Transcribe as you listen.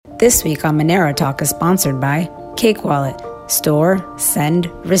This week on Monero Talk is sponsored by Cake Wallet. Store, send,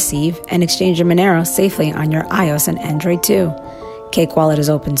 receive, and exchange your Monero safely on your iOS and Android too. Cake Wallet is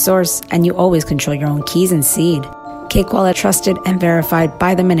open source, and you always control your own keys and seed. Cake Wallet trusted and verified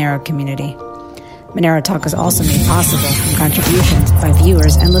by the Monero community. Monero Talk is also made possible from contributions by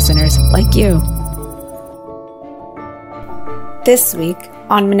viewers and listeners like you. This week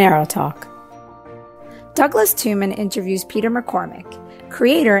on Monero Talk, Douglas Tuman interviews Peter McCormack,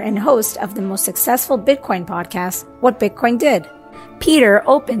 creator and host of the most successful Bitcoin podcast, What Bitcoin Did. Peter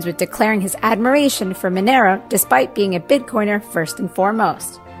opens with declaring his admiration for Monero despite being a Bitcoiner first and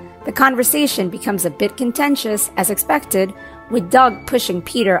foremost. The conversation becomes a bit contentious, as expected, with Doug pushing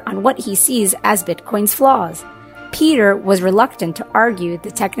Peter on what he sees as Bitcoin's flaws. Peter was reluctant to argue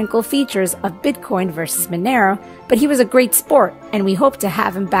the technical features of Bitcoin versus Monero, but he was a great sport, and we hope to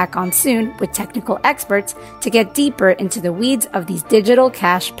have him back on soon with technical experts to get deeper into the weeds of these digital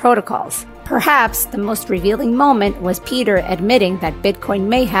cash protocols. Perhaps the most revealing moment was Peter admitting that Bitcoin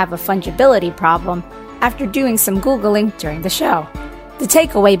may have a fungibility problem after doing some Googling during the show. The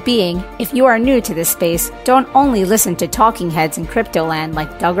takeaway being, if you are new to this space, don't only listen to talking heads in crypto land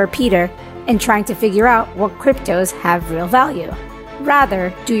like Doug or Peter and trying to figure out what cryptos have real value.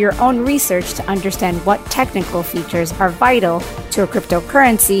 Rather, do your own research to understand what technical features are vital to a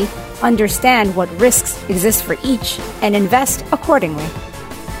cryptocurrency, understand what risks exist for each, and invest accordingly.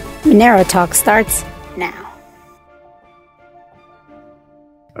 Monero Talk starts now.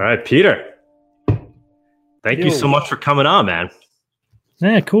 All right, Peter. Thank you so much for coming on, man.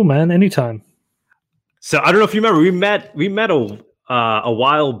 Yeah, cool, man. Anytime. So I don't know if you remember, we met a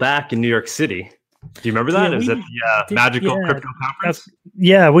while back in New York City. Do you remember that? Yeah, it was at the Magical Crypto Conference.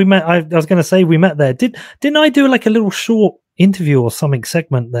 We met. I was going to say we met there. Didn't I do like a little short interview or something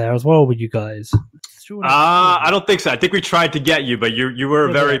segment there as well with you guys? I don't think so. I think we tried to get you, but you were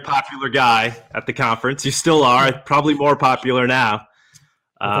a very popular guy at the conference. You still are, probably more popular now.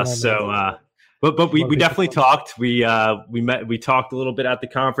 But we definitely talked. We met. We talked a little bit at the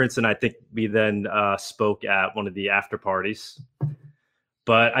conference, and I think we then spoke at one of the after parties.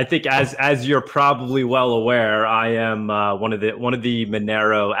 But I think, as you're probably well aware, I am one of the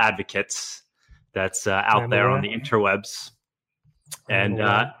Monero advocates that's out there on the interwebs, and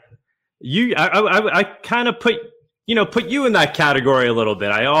I kind of put you in that category a little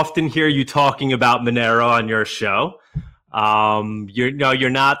bit. I often hear you talking about Monero on your show. You're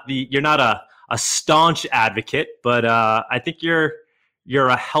not a staunch advocate, but I think you're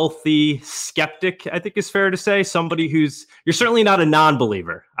a healthy skeptic, I think is fair to say. Somebody you're certainly not a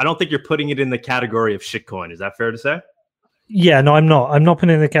non-believer. I don't think you're putting it in the category of shitcoin. Is that fair to say? Yeah, no, I'm not. I'm not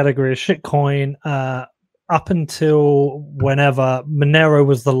putting it in the category of shitcoin. Up until whenever Monero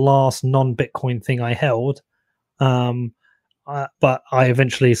was the last non-Bitcoin thing I held. But I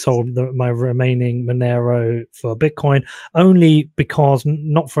eventually sold my remaining Monero for Bitcoin, only because,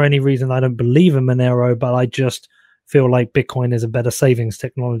 not for any reason I don't believe in Monero, but I just feel like Bitcoin is a better savings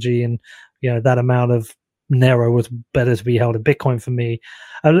technology, and that amount of Monero was better to be held in Bitcoin for me.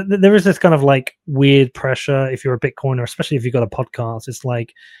 There is this kind of like weird pressure if you're a Bitcoiner, especially if you've got a podcast. It's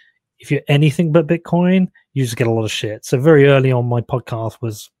like, if you're anything but Bitcoin, you just get a lot of shit. So very early on, my podcast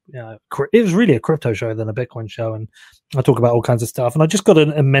was, it was really a crypto show than a Bitcoin show. And I talk about all kinds of stuff. And I just got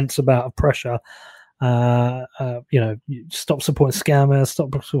an immense amount of pressure. Stop supporting scammers,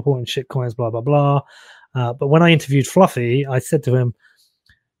 stop supporting shitcoins, blah, blah, blah. But when I interviewed Fluffy, I said to him,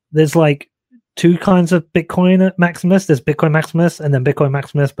 there's like two kinds of Bitcoin maximalists. There's Bitcoin maximalists and then Bitcoin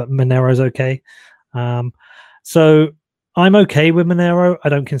maximalists, but Monero's okay. So I'm okay with Monero. I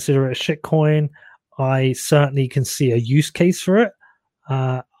don't consider it a shitcoin. I certainly can see a use case for it.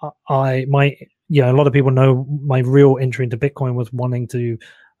 A lot of people know my real entry into Bitcoin was wanting to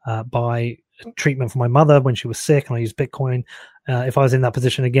buy treatment for my mother when she was sick, and I used Bitcoin. If I was in that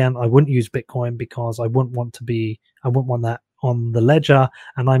position again, I wouldn't use Bitcoin because I wouldn't want that on the ledger,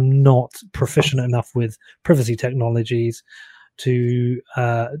 and I'm not proficient enough with privacy technologies to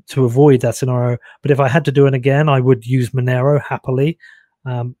avoid that scenario. But if I had to do it again, I would use Monero happily.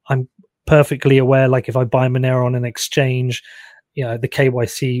 I'm perfectly aware, like if I buy Monero on an exchange, the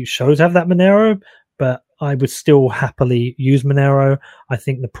KYC shows have that Monero, but I would still happily use Monero. I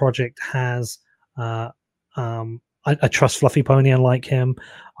think the project has I trust Fluffy Pony and like him.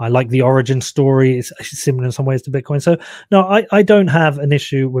 I like the origin story. It's similar in some ways to Bitcoin. So no, I don't have an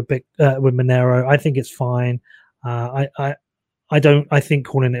issue with Monero. I think it's fine. I think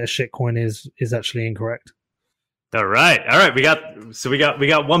calling it a shitcoin is actually incorrect. All right. We got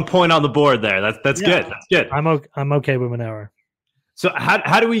 1 point on the board there. That's good. That's good. I'm okay with Monero. So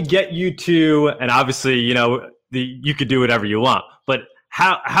how do we get you to? And obviously, you could do whatever you want. But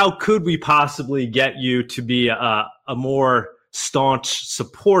how could we possibly get you to be a more staunch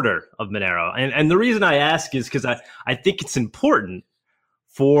supporter of Monero? And the reason I ask is because I think it's important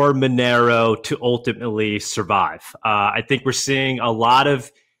for Monero to ultimately survive. I think we're seeing a lot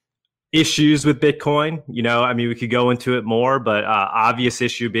of issues with Bitcoin. I mean, we could go into it more, but obvious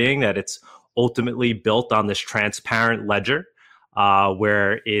issue being that it's ultimately built on this transparent ledger,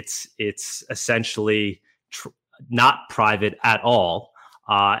 where it's essentially not private at all.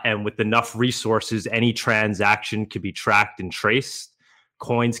 And with enough resources, any transaction could be tracked and traced.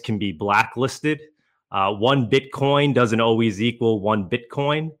 Coins can be blacklisted. One Bitcoin doesn't always equal one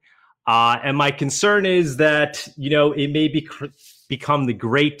Bitcoin. And my concern is that, it may become the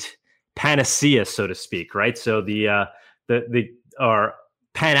great panacea, so to speak, right? So or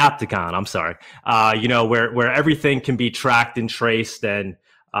panopticon, I'm sorry, where everything can be tracked and traced, and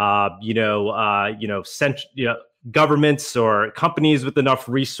governments or companies with enough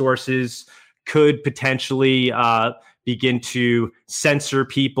resources could potentially begin to censor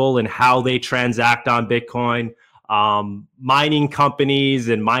people and how they transact on Bitcoin. Mining companies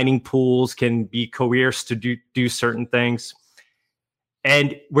and mining pools can be coerced to do certain things.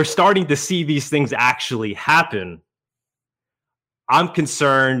 And we're starting to see these things actually happen. I'm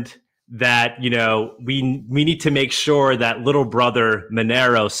concerned that, we need to make sure that little brother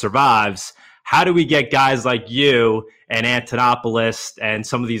Monero survives. How do we get guys like you and Antonopoulos and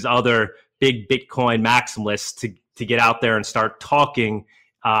some of these other big Bitcoin maximalists to get out there and start talking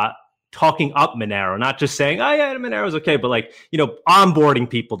up Monero, not just saying, oh yeah, Monero's okay, but onboarding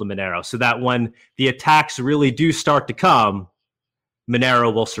people to Monero so that when the attacks really do start to come,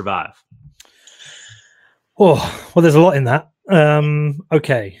 Monero will survive? Oh, well, there's a lot in that.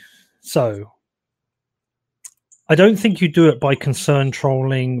 Okay, so I don't think you do it by concern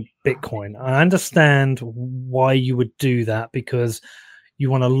trolling Bitcoin. I understand why you would do that, because you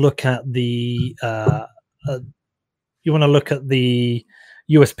want to look at the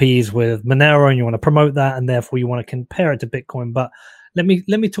USPs with Monero, and you want to promote that, and therefore you want to compare it to Bitcoin. But let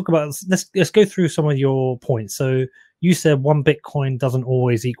me talk about, let's go through some of your points. So you said one Bitcoin doesn't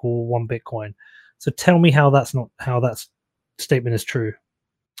always equal one Bitcoin. So tell me how that statement is true.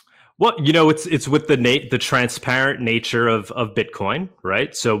 Well, it's with the transparent nature of Bitcoin,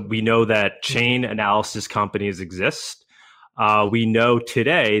 right? So we know that chain analysis companies exist. We know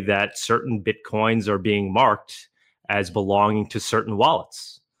today that certain Bitcoins are being marked as belonging to certain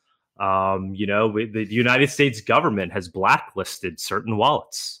wallets. The United States government has blacklisted certain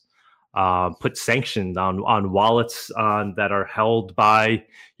wallets, put sanctions on wallets that are held by,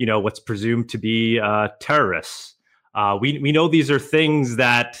 what's presumed to be terrorists. We know these are things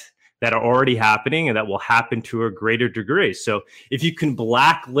that are already happening and that will happen to a greater degree. So if you can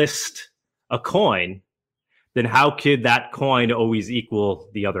blacklist a coin, then how could that coin always equal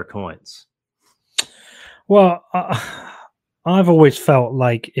the other coins? Well, I've always felt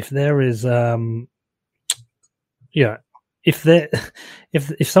like if there is, if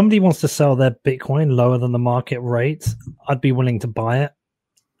somebody wants to sell their Bitcoin lower than the market rate, I'd be willing to buy it,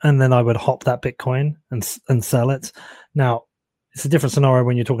 and then I would hop that Bitcoin and sell it. Now, it's a different scenario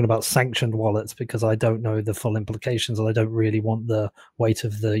when you're talking about sanctioned wallets, because I don't know the full implications and I don't really want the weight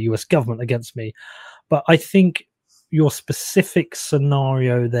of the US government against me. But I think your specific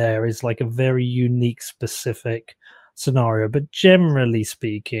scenario there is like a very unique, specific scenario. But generally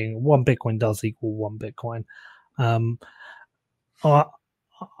speaking, one Bitcoin does equal one Bitcoin. I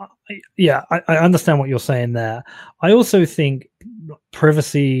understand what you're saying there. I also think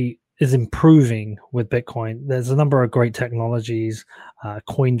privacy is improving with Bitcoin. There's a number of great technologies,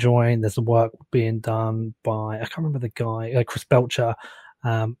 CoinJoin. There's work being done by, I can't remember the guy, Chris Belcher.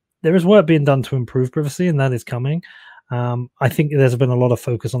 There is work being done to improve privacy, and that is coming. I think there's been a lot of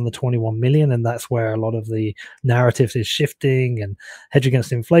focus on the 21 million, and that's where a lot of the narrative is shifting and hedge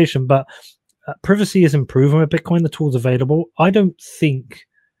against inflation. But privacy is improving with Bitcoin. The tool's available. I don't think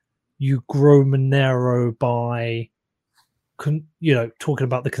you grow Monero by talking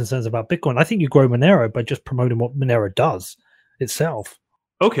about the concerns about Bitcoin. I think you grow Monero by just promoting what Monero does itself.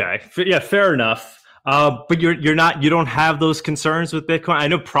 Okay, yeah, fair enough. But you don't have those concerns with Bitcoin. I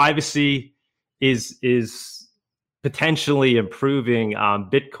know privacy is potentially improving on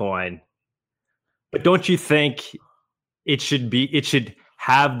Bitcoin, but don't you think it should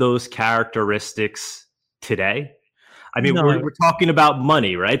have those characteristics today? I mean, we're talking about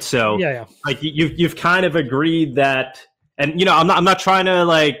money, right? So yeah. Like you've kind of agreed that. And I'm not trying to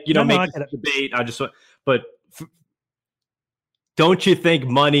make this debate. But don't you think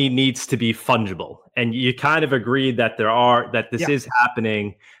money needs to be fungible? And you kind of agreed that this is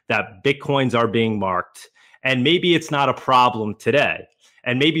happening, that Bitcoins are being marked, and maybe it's not a problem today.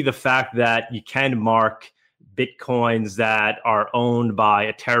 And maybe the fact that you can mark Bitcoins that are owned by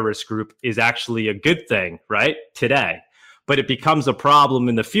a terrorist group is actually a good thing, right? Today. But it becomes a problem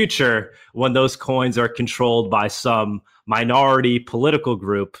in the future when those coins are controlled by some minority political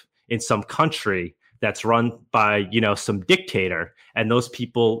group in some country that's run by, some dictator. And those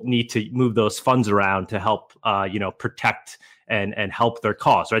people need to move those funds around to help, protect and help their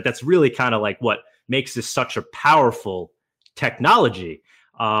cause, right? That's really kind of like what makes this such a powerful technology.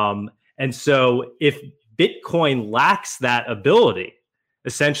 And so if Bitcoin lacks that ability,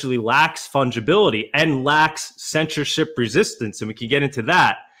 essentially lacks fungibility and lacks censorship resistance, and we can get into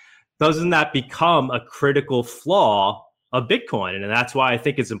that, doesn't that become a critical flaw of Bitcoin? And that's why I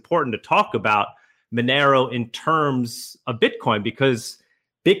think it's important to talk about Monero in terms of Bitcoin, because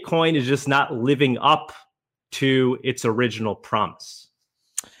Bitcoin is just not living up to its original promise.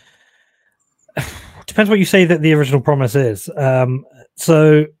 Depends what you say that the original promise is.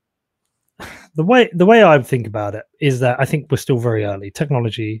 So the way I think about it is that I think we're still very early.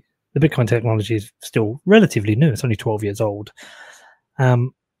 Technology, the Bitcoin technology is still relatively new. It's only 12 years old.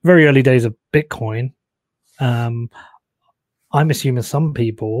 Very early days of Bitcoin. I'm assuming some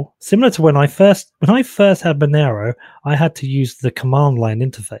people, similar to when I first had Monero, I had to use the command line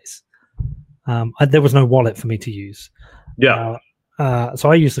interface. There was no wallet for me to use. Yeah. So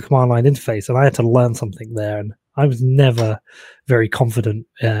I used the command line interface, and I had to learn something there. And I was never very confident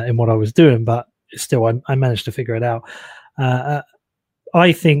in what I was doing, but still, I managed to figure it out.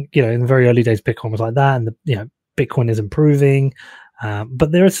 I think, in the very early days, Bitcoin was like that, and Bitcoin is improving.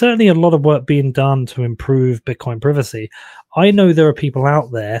 But there is certainly a lot of work being done to improve Bitcoin privacy. I know there are people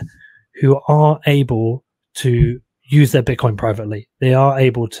out there who are able to use their Bitcoin privately. They are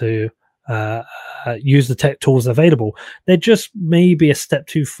able to use the tech tools available. They're just maybe a step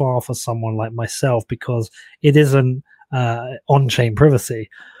too far for someone like myself, because it isn't on-chain privacy.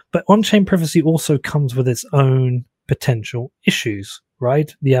 But on-chain privacy also comes with its own potential issues,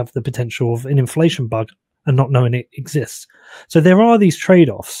 right? You have the potential of an inflation bug and not knowing it exists. So there are these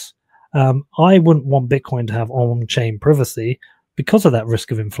trade-offs. I wouldn't want Bitcoin to have on-chain privacy because of that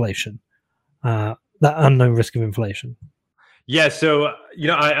risk of inflation, that unknown risk of inflation. Yeah, so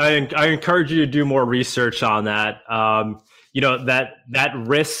I encourage you to do more research on that. That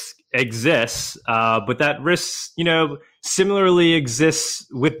risk exists, but that risk, similarly exists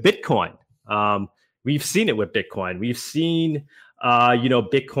with Bitcoin. We've seen it with Bitcoin. We've seen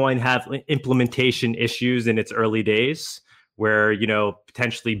Bitcoin have implementation issues in its early days, where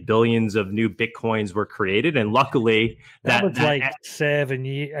potentially billions of new Bitcoins were created, and luckily that was like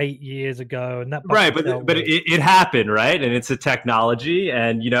 8 years ago, and that right, but it happened, right? And it's a technology,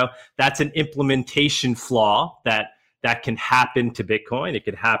 and that's an implementation flaw that can happen to Bitcoin. It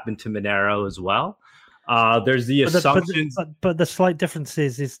could happen to Monero as well. There's the assumptions, but the slight difference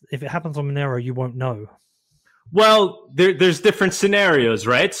is if it happens on Monero, you won't know. Well, there's different scenarios,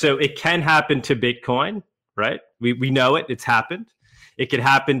 right? So it can happen to Bitcoin, right? We know it. It's happened. It could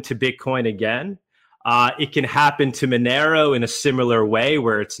happen to Bitcoin again. It can happen to Monero in a similar way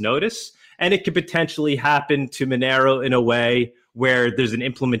where it's noticed. And it could potentially happen to Monero in a way where there's an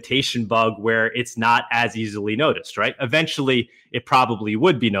implementation bug where it's not as easily noticed, right? Eventually, it probably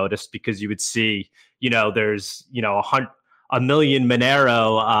would be noticed, because you would see, there's, a million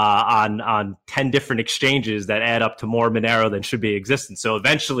Monero on 10 different exchanges that add up to more Monero than should be existent. So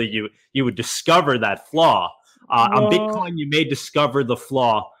eventually you would discover that flaw. On Bitcoin, you may discover the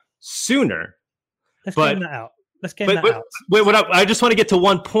flaw sooner. Let's get that out. Wait, I just want to get to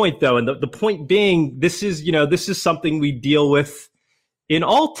one point, though. And the point being, this is something we deal with in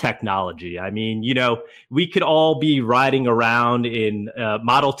all technology. I mean, we could all be riding around in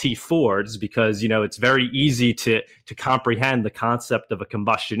Model T Fords because, it's very easy to comprehend the concept of a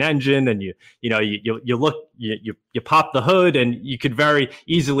combustion engine. And you pop the hood, and you could very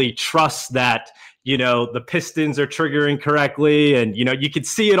easily trust that, the pistons are triggering correctly, and, you could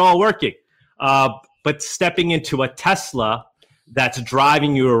see it all working. But stepping into a Tesla that's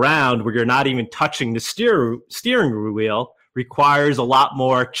driving you around where you're not even touching the steering wheel requires a lot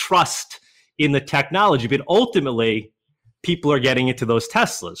more trust in the technology. But ultimately, people are getting into those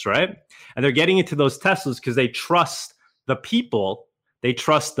Teslas, right? And they're getting into those Teslas because they trust the people, they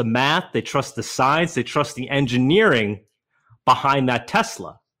trust the math, they trust the science, they trust the engineering behind that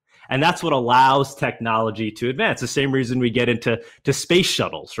Tesla. And that's what allows technology to advance. The same reason we get into space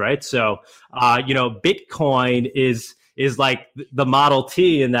shuttles, right? So, Bitcoin is like the Model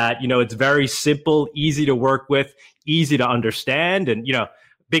T in that, it's very simple, easy to work with, easy to understand. And,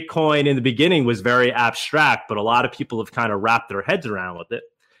 Bitcoin in the beginning was very abstract, but a lot of people have kind of wrapped their heads around with it.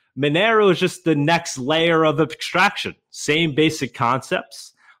 Monero is just the next layer of abstraction. Same basic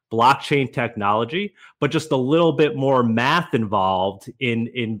concepts, blockchain technology, but just a little bit more math involved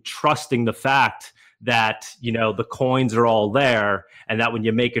in trusting the fact that, you know, the coins are all there and that when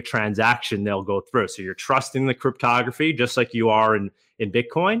you make a transaction, they'll go through. So you're trusting the cryptography just like you are in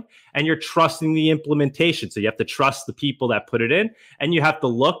Bitcoin, and you're trusting the implementation. So you have to trust the people that put it in, and you have to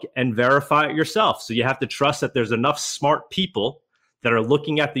look and verify it yourself. So you have to trust that there's enough smart people that are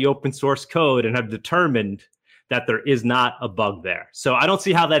looking at the open source code and have determined that there is not a bug there. So I don't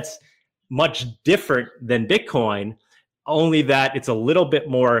see how that's much different than Bitcoin, only that it's a little bit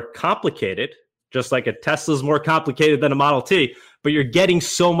more complicated, just like a Tesla's more complicated than a Model T, but you're getting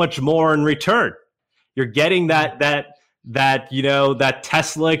so much more in return. You're getting that you know, that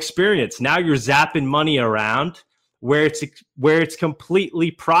Tesla experience. Now you're zapping money around where it's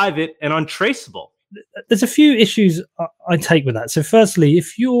completely private and untraceable. There's a few issues I take with that. So firstly,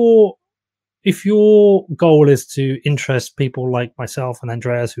 if your goal is to interest people like myself and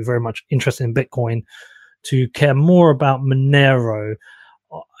Andreas, who are very much interested in Bitcoin, to care more about Monero,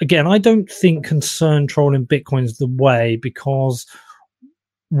 again, I don't think concern trolling Bitcoin is the way, because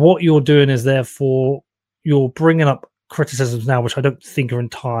what you're doing is therefore you're bringing up criticisms now, which I don't think are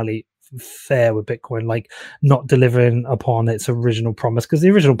entirely fair with Bitcoin, like not delivering upon its original promise, because the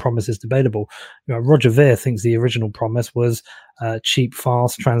original promise is debatable. You know, Roger Ver thinks the original promise was cheap,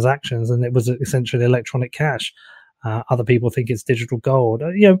 fast transactions, and it was essentially electronic cash. Other people think it's digital gold.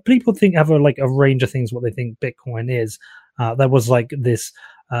 You know, people have a range of things what they think Bitcoin is. There was like this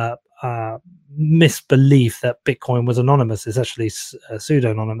misbelief that Bitcoin was anonymous. It's actually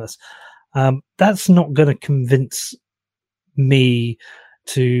pseudo-anonymous. That's not going to convince me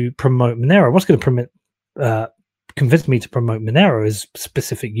to promote Monero. What's going to convince me to promote Monero is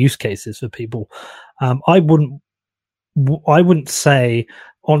specific use cases for people. I wouldn't say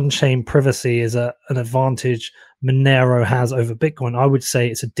on-chain privacy is an advantage Monero has over Bitcoin. I would say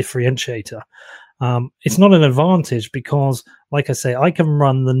it's a differentiator. It's not an advantage because, like I say, I can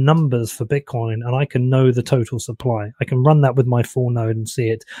run the numbers for Bitcoin and I can know the total supply. I can run that with my full node and see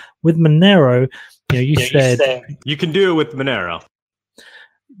it. With Monero, you said you can do it with Monero.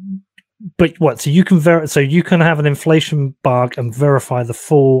 But what? So you can have an inflation bug and verify the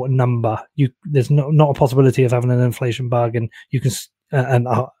full number. There's not a possibility of having an inflation bug, and you can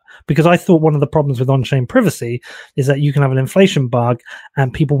because I thought one of the problems with on-chain privacy is that you can have an inflation bug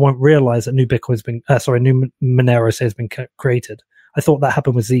and people won't realize that new Monero has been created. I thought that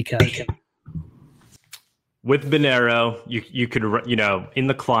happened with Zcash. With Monero, you could, in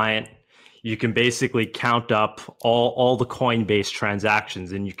the client, you can basically count up all the Coinbase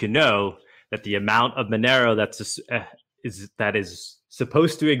transactions, and you can know that the amount of Monero that is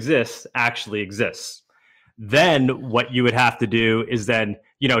supposed to exist actually exists. Then what you would have to do is then,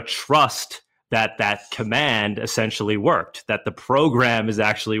 trust that command essentially worked, that the program is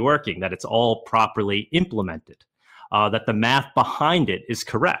actually working, that it's all properly implemented, that the math behind it is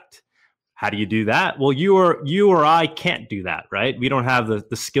correct. How do you do that? Well, you or I can't do that, right? We don't have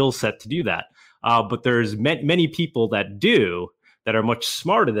the skill set to do that. But there's many people that do, that are much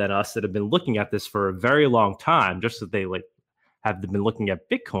smarter than us, that have been looking at this for a very long time, just that they have been looking at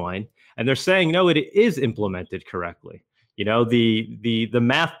Bitcoin, and they're saying, no, it is implemented correctly. The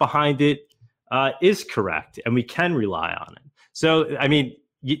math behind it is correct, and we can rely on it. So, I mean,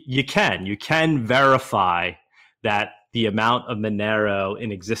 you can verify that the amount of Monero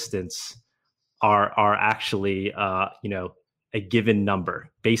in existence are actually, a given number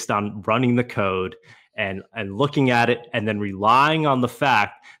based on running the code and looking at it, and then relying on the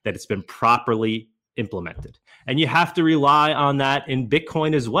fact that it's been properly implemented. And you have to rely on that in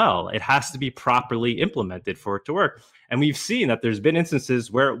Bitcoin as well. It has to be properly implemented for it to work. And we've seen that there's been instances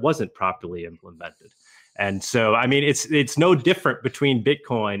where it wasn't properly implemented. And so, I mean, it's no different between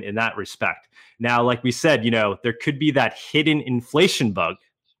Bitcoin in that respect. Now, like we said, there could be that hidden inflation bug,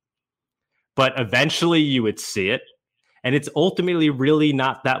 but eventually you would see it. And it's ultimately really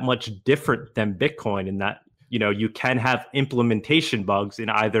not that much different than Bitcoin in that, you can have implementation bugs in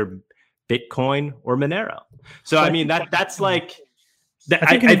either Bitcoin or Monero. So, I mean, that's like... I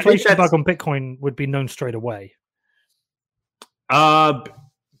think an inflation bug on Bitcoin would be known straight away.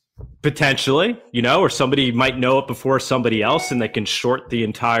 Potentially, or somebody might know it before somebody else, and they can short the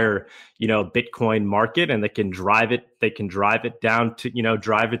entire, Bitcoin market, and they can drive it down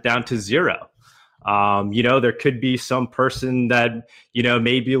to zero. There could be some person that,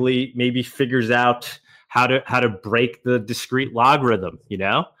 maybe figures out how to break the discrete logarithm,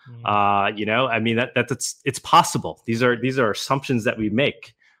 I mean, it's possible. These are assumptions that we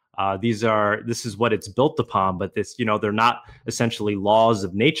make. This is what it's built upon, but they're not essentially laws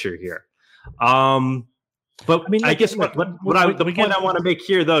of nature here. But I mean, I guess the point I want to make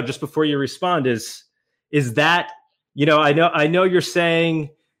here, though, just before you respond, is that I know you're saying,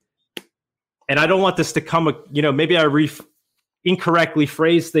 and I don't want this to come, maybe I incorrectly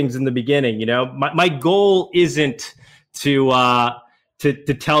phrase things in the beginning. My goal isn't to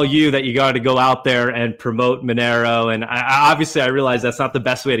tell you that you got to go out there and promote Monero. And I realize that's not the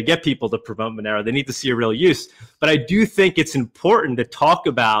best way to get people to promote Monero. They need to see a real use. But I do think it's important to talk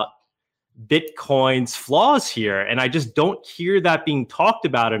about Bitcoin's flaws here. And I just don't hear that being talked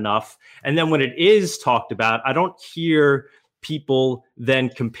about enough. And then when it is talked about, I don't hear people then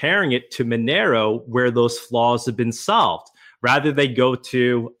comparing it to Monero where those flaws have been solved. Rather, they go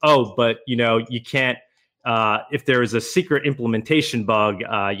to, but you can't, if there is a secret implementation bug,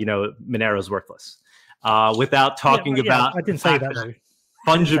 Monero's worthless. Without talking about, I didn't say that though.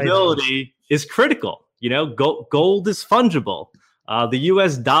 Fungibility is critical. Gold is fungible. The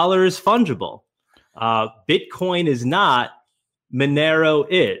US dollar is fungible. Bitcoin is not. Monero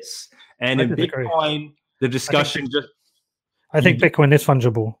is. And in Bitcoin, the discussion I think Bitcoin is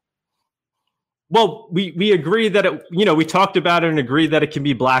fungible. Well, we agree that we talked about it and agreed that it can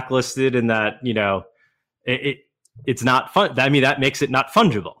be blacklisted and that it's not fun. I mean, that makes it not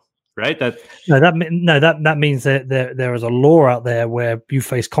fungible, right? That means that there is a law out there where you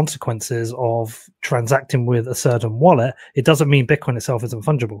face consequences of transacting with a certain wallet. It doesn't mean Bitcoin itself isn't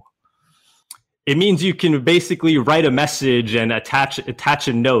fungible. It means you can basically write a message and attach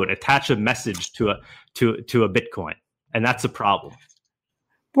a note, attach a message to a Bitcoin, and that's a problem.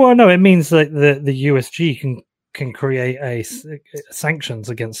 Well, no, it means that the USG can create sanctions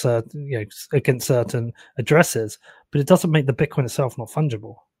against certain addresses, but it doesn't make the Bitcoin itself not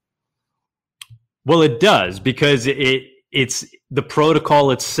fungible. Well, it does, because it's the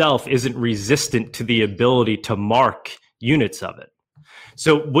protocol itself isn't resistant to the ability to mark units of it.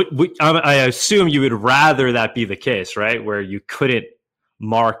 So I assume you would rather that be the case, right? Where you couldn't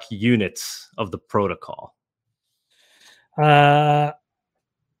mark units of the protocol.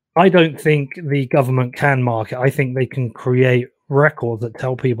 I don't think the government can mark it. I think they can create records that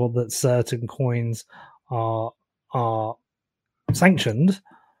tell people that certain coins are sanctioned,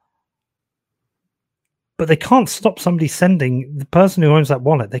 but they can't stop somebody sending, the person who owns that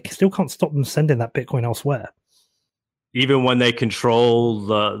wallet, they still can't stop them sending that Bitcoin elsewhere. Even when they control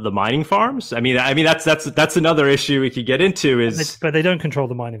the mining farms? I mean that's another issue we could get into but they don't control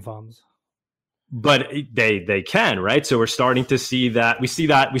the mining farms. But they can, right? So we're starting to see that. We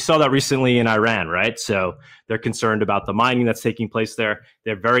saw that recently in Iran, right? So they're concerned about the mining that's taking place there.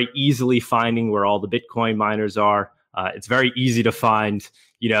 They're very easily finding where all the Bitcoin miners are. It's very easy to find,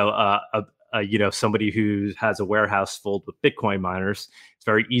 somebody who has a warehouse filled with Bitcoin miners. It's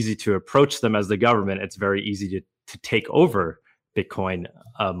very easy to approach them as the government. It's very easy to take over Bitcoin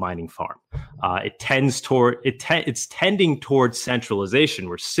mining farm. It's tending towards centralization.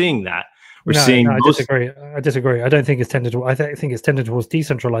 We're seeing that. I disagree. I don't think it's tended to. I think it's tended towards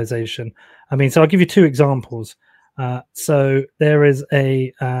decentralization. I mean, so I'll give you two examples. So there is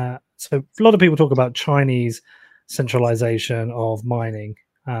so a lot of people talk about Chinese centralization of mining.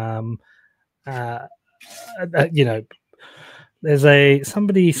 There's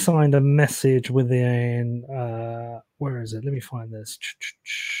somebody signed a message within. Where is it? Let me find this.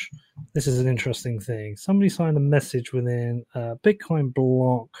 This is an interesting thing. Somebody signed a message within Bitcoin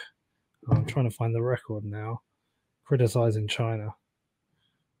block. I'm trying to find the record now. Criticizing China.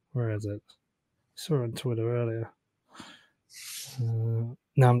 Where is it? I saw it on Twitter earlier. No,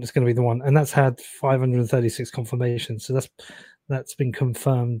 it's going to be the one, and that's had 536 confirmations. So that's been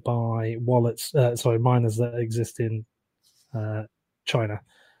confirmed by miners that exist in China,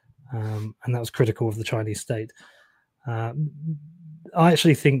 and that was critical of the Chinese state. I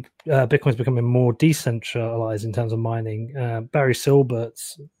actually think Bitcoin's becoming more decentralized in terms of mining. Barry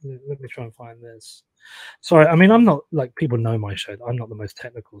Silbert's, let me try and find this. Sorry, I mean, I'm not, like, people know my show. I'm not the most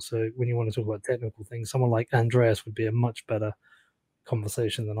technical. So when you want to talk about technical things, someone like Andreas would be a much better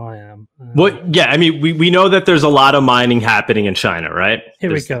conversation than I am. Well, yeah, I mean, we know that there's a lot of mining happening in China, right?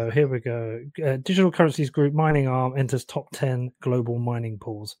 Here we go. Digital Currencies Group mining arm enters top 10 global mining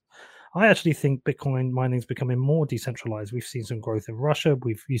pools. I actually think Bitcoin mining is becoming more decentralized. We've seen some growth in Russia.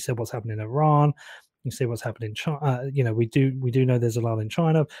 You said what's happening in Iran. You see what's happening in China. We do know there's a lot in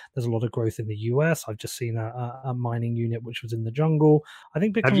China. There's a lot of growth in the US. I've just seen a mining unit which was in the jungle. I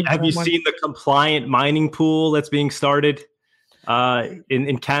think Bitcoin. Have you seen the compliant mining pool that's being started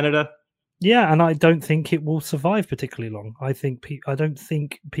in Canada? Yeah, and I don't think it will survive particularly long. I don't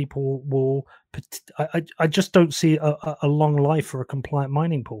think people will. I just don't see a long life for a compliant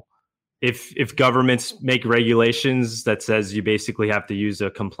mining pool. If governments make regulations that says you basically have to use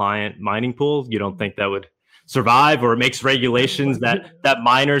a compliant mining pool, you don't think that would survive? Or it makes regulations that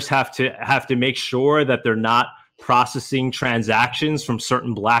miners have to make sure that they're not processing transactions from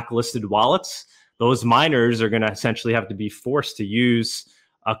certain blacklisted wallets. Those miners are going to essentially have to be forced to use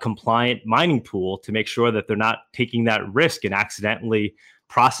a compliant mining pool to make sure that they're not taking that risk and accidentally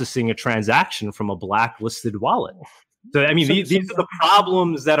processing a transaction from a blacklisted wallet. So, I mean, these are the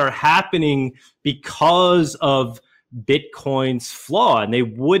problems that are happening because of Bitcoin's flaw, and they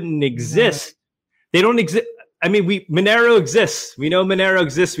wouldn't exist. They don't exist. I mean, Monero exists. We know Monero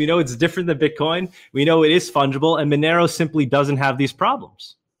exists. We know it's different than Bitcoin. We know it is fungible, and Monero simply doesn't have these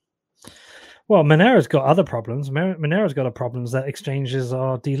problems. Well, Monero's got other problems. Monero's got a problems that exchanges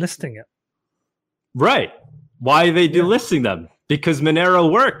are delisting it. Right. Why are they delisting them? Because Monero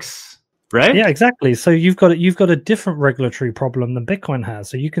works, right? Yeah, exactly. So you've got a different regulatory problem than Bitcoin has.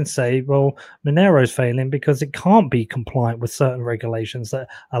 So you can say, well, Monero's failing because it can't be compliant with certain regulations that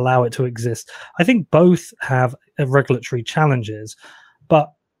allow it to exist. I think both have regulatory challenges,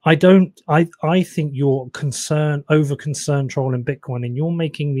 but I think you're over concern trolling Bitcoin, and you're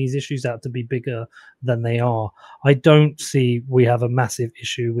making these issues out to be bigger than they are. I don't see we have a massive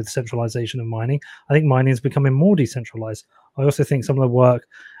issue with centralization of mining. I think mining is becoming more decentralized. I also think some of the work,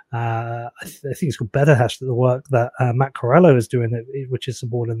 I think it's called BetterHash, the work that Matt Corallo is doing, which is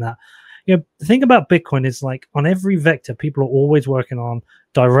supporting that. You know, the thing about Bitcoin is, like, on every vector, people are always working on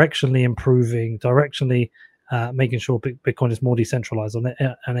directionally improving, making sure Bitcoin is more decentralized on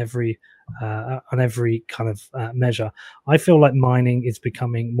every kind of measure. I feel like mining is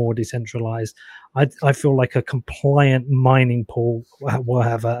becoming more decentralized. I feel like a compliant mining pool will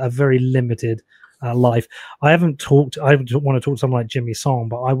have a very limited life. I want to talk to someone like Jimmy Song,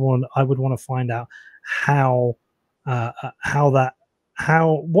 but I would want to find out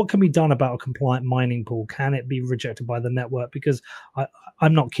what can be done about a compliant mining pool. Can it be rejected by the network? Because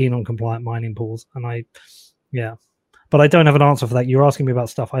I'm not keen on compliant mining pools, and but I don't have an answer for that. You're asking me about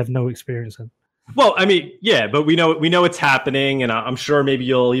stuff I have no experience in. Well, I mean, yeah, but we know it's happening, and I'm sure maybe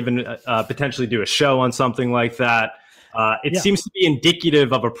you'll even potentially do a show on something like that. It seems to be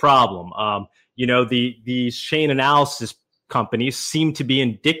indicative of a problem. These chain analysis companies seem to be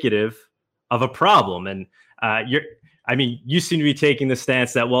indicative of a problem, and you seem to be taking the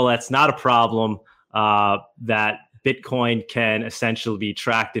stance that, well, that's not a problem, that Bitcoin can essentially be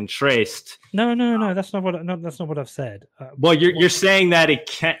tracked and traced. No, that's not what I've said. Well, you're saying that it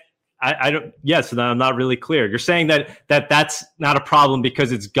can't. I don't. Yes, I'm not really clear. You're saying that's not a problem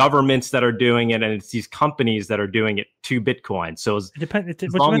because it's governments that are doing it, and it's these companies that are doing it to Bitcoin. So as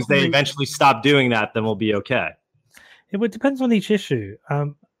long as they eventually stop doing that, then we'll be okay. It depends on each issue.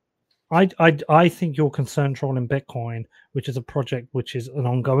 I think you're concerned trolling Bitcoin, which is a project, which is an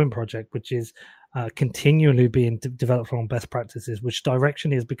ongoing project, which is continually being developed on best practices, which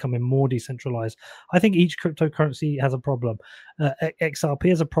direction is becoming more decentralized. I think each cryptocurrency has a problem. XRP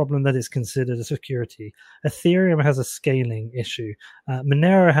has a problem that is considered a security. Ethereum has a scaling issue.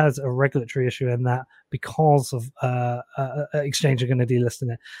 Monero has a regulatory issue in that because of exchange are going to delist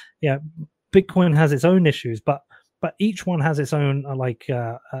in it. Yeah, Bitcoin has its own issues, but each one has its own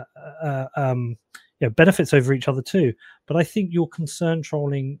benefits over each other too. But I think you're concern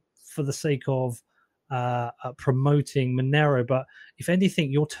trolling for the sake of promoting Monero. But if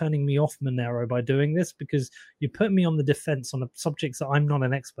anything, you're turning me off Monero by doing this, because you put me on the defense on subjects that I'm not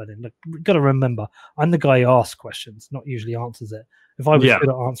an expert in. Look, you've got to remember, I'm the guy who asks questions, not usually answers it. If I was good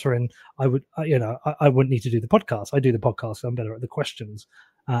at answering, I would, I wouldn't need to do the podcast. I do the podcast, so I'm better at the questions.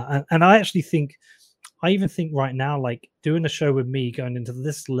 And I actually think, I even think right now, like doing a show with me going into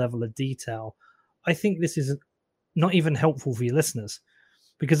this level of detail, I think this is not even helpful for your listeners,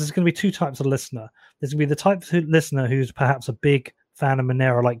 because there's going to be two types of listener. There's going to be the type of listener who's perhaps a big fan of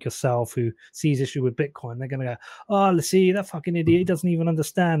Monero like yourself, who sees issue with Bitcoin. They're going to go, oh, let's see, that fucking idiot, he doesn't even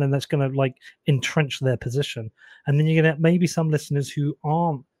understand. And that's going to like entrench their position. And then you're going to have maybe some listeners who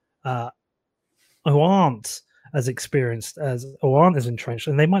aren't as experienced as, or aren't as entrenched,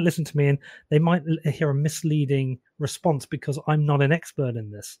 and they might listen to me and they might hear a misleading response because I'm not an expert in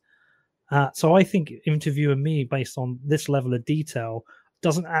this. So I think interviewing me based on this level of detail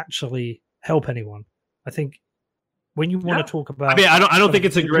doesn't actually help anyone. I think when you want to talk about, I don't think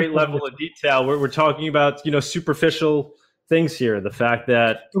it's a great level of detail. We're talking about superficial things here. The fact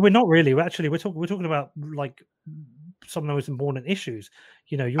that we're not really. We're talking about like some of the most important issues.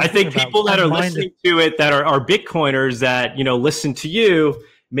 I think people that are listening to it that are Bitcoiners that listen to you,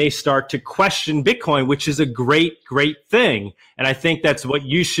 may start to question Bitcoin, which is a great thing. And I think that's what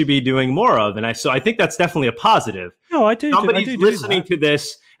you should be doing more of. And so I think that's definitely a positive. No, I do. Somebody's listening to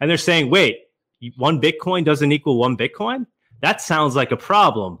this and they're saying, wait, 1 Bitcoin doesn't equal 1 Bitcoin? That sounds like a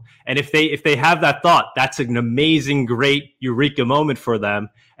problem. And if they have that thought, that's an amazing, great eureka moment for them.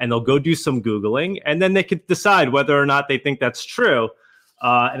 And they'll go do some Googling, and then they could decide whether or not they think that's true.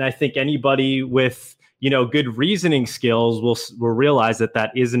 And I think anybody with good reasoning skills will realize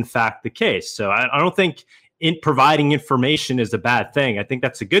that is in fact the case. So I don't think providing information is a bad thing. I think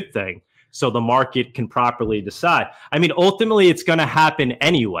that's a good thing. So the market can properly decide. I mean, ultimately, it's going to happen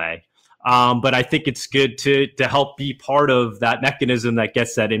anyway. But I think it's good to help be part of that mechanism that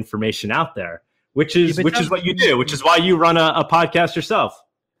gets that information out there, which is what you do, which is why you run a podcast yourself.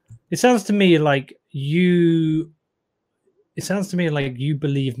 It sounds to me like you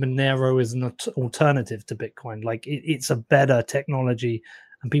believe Monero is an alternative to Bitcoin. Like it's a better technology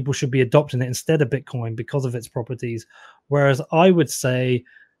and people should be adopting it instead of Bitcoin because of its properties. Whereas I would say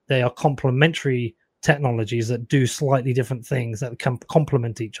they are complementary technologies that do slightly different things that can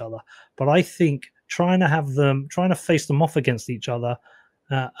complement each other. But I think trying to face them off against each other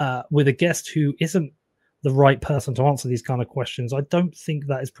with a guest who isn't the right person to answer these kind of questions, I don't think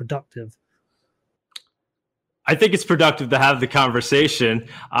that is productive. I think it's productive to have the conversation.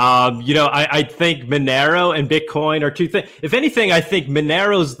 I think Monero and Bitcoin are two things. If anything, I think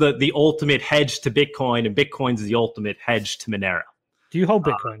Monero's the ultimate hedge to Bitcoin, and Bitcoin's the ultimate hedge to Monero. Do you hold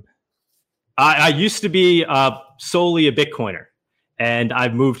Bitcoin? I used to be solely a Bitcoiner, and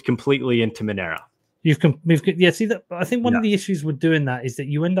I've moved completely into Monero. See that? I think one of the issues with doing that is that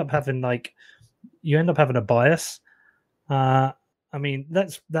you end up having a bias. I mean,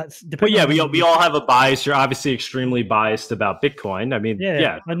 that's. But yeah, we all have a bias. You're obviously extremely biased about Bitcoin. I mean,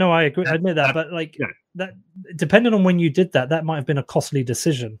 yeah. I know, I agree. I admit that, but that, depending on when you did that, that might have been a costly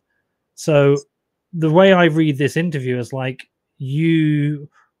decision. So the way I read this interview is like you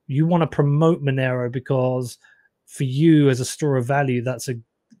want to promote Monero because for you as a store of value,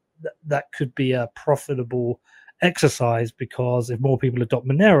 that could be a profitable exercise, because if more people adopt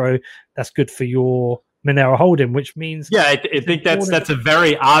Monero, that's good for your Monero holding, which means I think that's a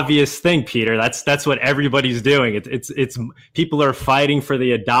very obvious thing, Peter. That's what everybody's doing. It's people are fighting for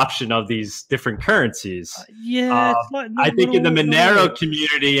the adoption of these different currencies. I think in the Monero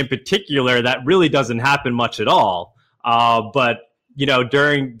community in particular, that really doesn't happen much at all. But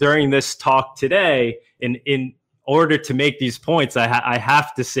during this talk today, in order to make these points, I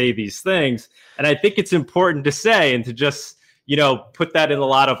have to say these things, and I think it's important to say and to just put that in a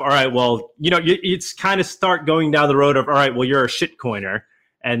lot of, all right, well, it's kind of start going down the road of, all right, well, you're a shitcoiner.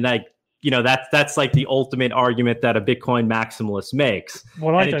 And that's like the ultimate argument that a Bitcoin maximalist makes.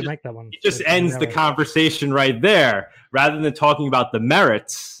 Well, I don't make that one. It just ends the conversation right there rather than talking about the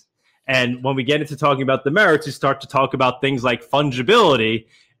merits. And when we get into talking about the merits, you start to talk about things like fungibility.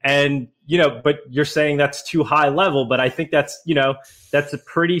 And, but you're saying that's too high level. But I think that's a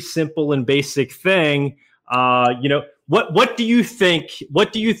pretty simple and basic thing. What do you think?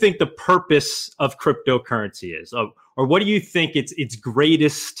 What do you think the purpose of cryptocurrency is, or what do you think its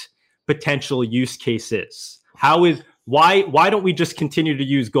greatest potential use case is? Why don't we just continue to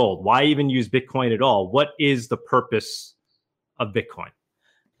use gold? Why even use Bitcoin at all? What is the purpose of Bitcoin?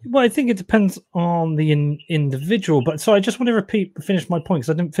 Well, I think it depends on the individual. But so I just want to finish my point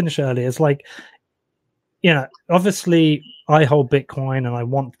because I didn't finish earlier. It's like, obviously I hold Bitcoin and I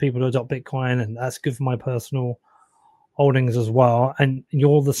want people to adopt Bitcoin, and that's good for my personal holdings as well. And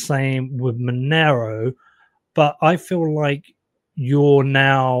you're the same with Monero, but I feel like you're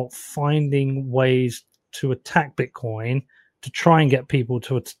now finding ways to attack Bitcoin to try and get people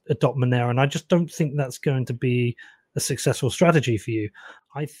to adopt Monero, and I just don't think that's going to be a successful strategy for you.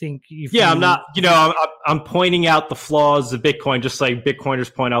 I think I'm not, I'm pointing out the flaws of Bitcoin just like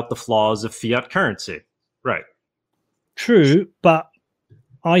Bitcoiners point out the flaws of fiat currency. Right. True, but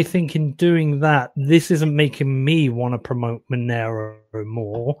I think in doing that, this isn't making me want to promote Monero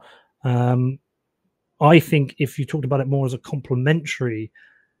more. I think if you talked about it more as a complementary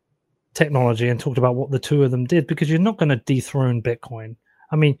technology and talked about what the two of them did, because you're not going to dethrone Bitcoin.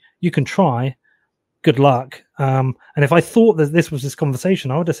 I mean, you can try. Good luck. And if I thought that this was this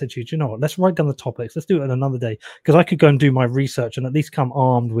conversation, I would have said to you, do you know what? Let's write down the topics. Let's do it another day, because I could go and do my research and at least come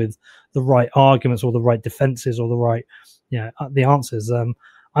armed with the right arguments or the right defenses or the right, the answers. I'm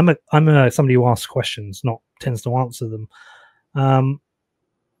a somebody who asks questions, not tends to answer them.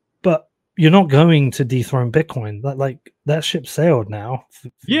 But you're not going to dethrone Bitcoin. That ship sailed now.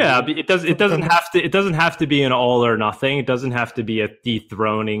 It doesn't have to be an all or nothing. It doesn't have to be a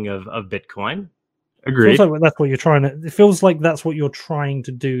dethroning of Bitcoin. Agreed. Feels like that's what you're trying to. It feels like that's what you're trying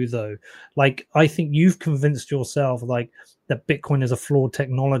to do, though. Like I think you've convinced yourself like that Bitcoin is a flawed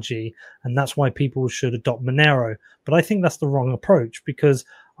technology, and that's why people should adopt Monero. But I think that's the wrong approach because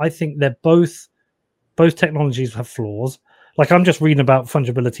I think they're both technologies have flaws. Like I'm just reading about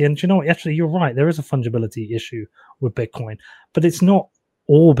fungibility, and you know what? Actually, you're right. There is a fungibility issue with Bitcoin, but it's not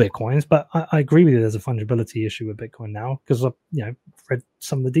all Bitcoins. But I agree with you. There's a fungibility issue with Bitcoin now because I've read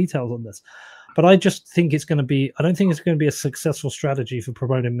some of the details on this. But I just think it's going to be, I don't think it's going to be a successful strategy for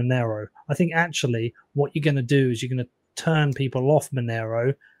promoting Monero. I think actually what you're going to do is you're going to turn people off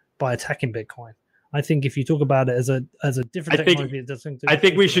Monero by attacking Bitcoin. I think if you talk about it as a different technology, it doesn't. I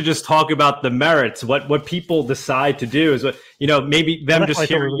think we should just talk about the merits. What people decide to do is what, maybe them just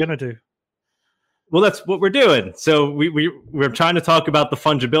hearing. We're going to do. Well, that's what we're doing. So we're trying to talk about the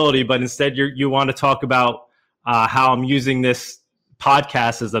fungibility, but instead you want to talk about how I'm using this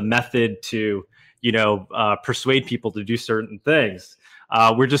podcast as a method to persuade people to do certain things.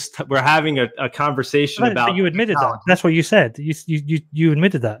 We're having a conversation about. But you admitted that. That's what you said. You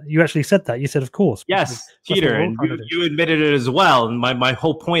admitted that. You actually said that. You said, of course. Yes, Peter, and you admitted it as well. And my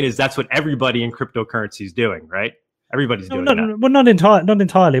whole point is that's what everybody in cryptocurrency is doing, right? Everybody's doing that. Well, not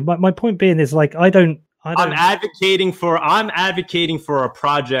entirely. My point being is like I'm advocating for a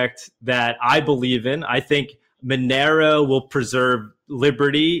project that I believe in. I think Monero will preserve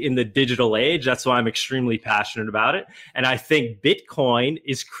liberty in the digital age. That's why I'm extremely passionate about it. And I think Bitcoin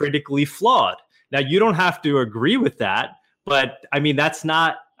is critically flawed. Now, you don't have to agree with that, but I mean, I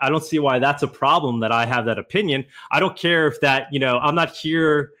don't see why that's a problem that I have that opinion. I don't care if that, I'm not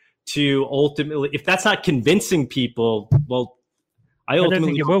here to ultimately, if that's not convincing people, well, I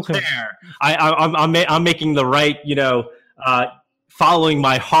ultimately don't care. I'm making the right, following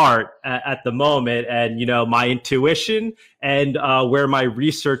my heart at the moment and, my intuition and where my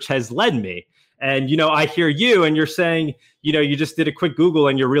research has led me. And, I hear you and you're saying, you just did a quick Google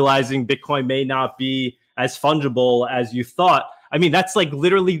and you're realizing Bitcoin may not be as fungible as you thought. I mean, that's like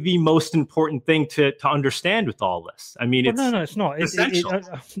literally the most important thing to understand with all this. I mean, no, it's not. Essential.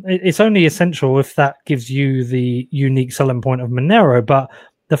 It's only essential if that gives you the unique selling point of Monero. But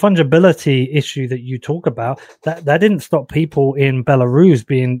the fungibility issue that you talk about, that didn't stop people in Belarus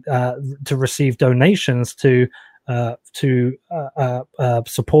being to receive donations to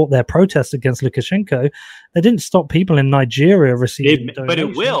support their protest against Lukashenko. They didn't stop people in Nigeria receiving donations. But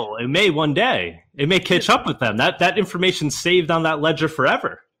it will. It may one day. It may catch up with them. That information's saved on that ledger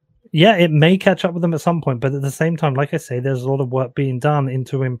forever. Yeah, it may catch up with them at some point. But at the same time, like I say, there's a lot of work being done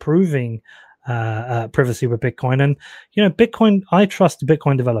into improving privacy with Bitcoin. And, Bitcoin, I trust the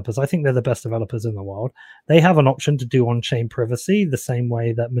Bitcoin developers. I think they're the best developers in the world. They have an option to do on-chain privacy the same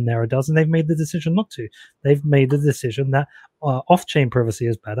way that Monero does, and they've made the decision not to. They've made the decision that off-chain privacy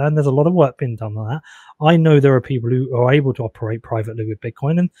is better, and there's a lot of work being done on that. I know there are people who are able to operate privately with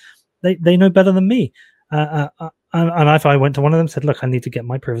Bitcoin, and they know better than me. And if I went to one of them and said, look, I need to get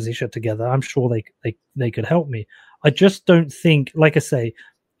my privacy shit together, I'm sure they could help me. I just don't think, like I say,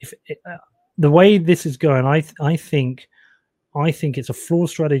 the way this is going, I think it's a flawed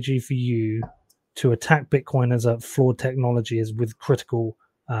strategy for you to attack Bitcoin as a flawed technology is with critical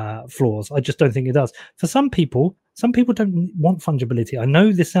flaws. I just don't think it does. For some people don't want fungibility. I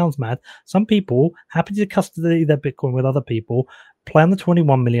know this sounds mad. Some people happy to custody their Bitcoin with other people, plan the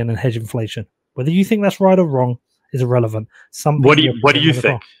 21 million and hedge inflation. Whether you think that's right or wrong is irrelevant. What do you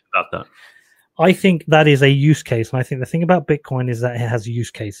think about that? I think that is a use case, and I think the thing about Bitcoin is that it has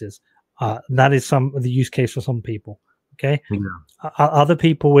use cases. That is some of the use case for some people. Okay. Yeah. Other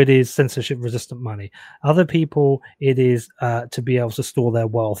people, it is censorship resistant money. Other people, it is to be able to store their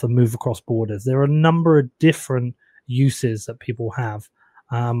wealth and move across borders. There are a number of different uses that people have,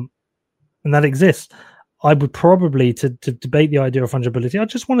 and that exists. I would probably to debate the idea of fungibility. I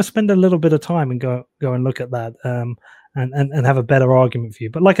just want to spend a little bit of time and go and look at that and have a better argument for you.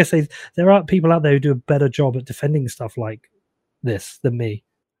 But like I say, there are people out there who do a better job at defending stuff like this than me.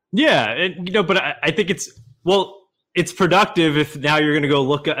 Yeah, and but I think it's productive if now you're going to go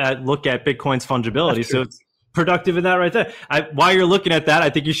look at Bitcoin's fungibility. So it's productive in that right there. While you're looking at that, I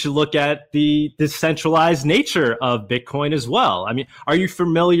think you should look at the decentralized nature of Bitcoin as well. I mean, are you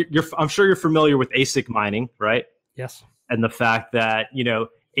familiar? I'm sure you're familiar with ASIC mining, right? Yes. And the fact that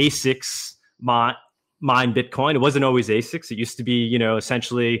ASICs mine Bitcoin. It wasn't always ASICs. It used to be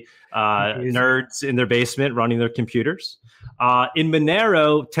essentially nerds in their basement running their computers. In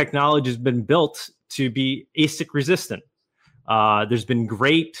Monero, technology has been built to be ASIC resistant. There's been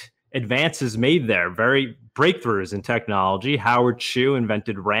great advances made there, very breakthroughs in technology. Howard Chu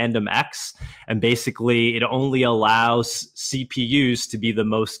invented RandomX, and basically it only allows CPUs to be the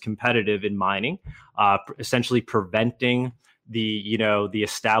most competitive in mining, essentially preventing the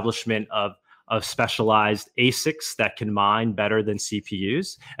establishment of specialized ASICs that can mine better than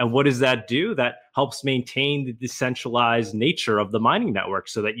CPUs. And what does that do? That helps maintain the decentralized nature of the mining network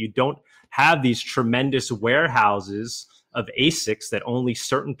so that you don't have these tremendous warehouses of ASICs that only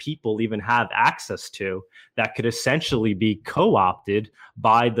certain people even have access to, that could essentially be co-opted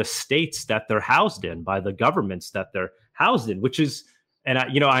by the states that they're housed in, by the governments that they're housed in, which is, and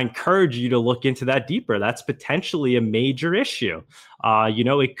I encourage you to look into that deeper. That's potentially a major issue.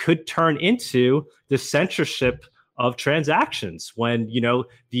 It could turn into the censorship of transactions when,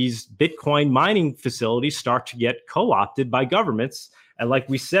 these Bitcoin mining facilities start to get co-opted by governments. And like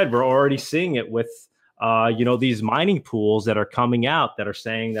we said, we're already seeing it with, these mining pools that are coming out that are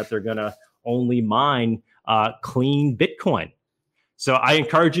saying that they're going to only mine clean Bitcoin. So I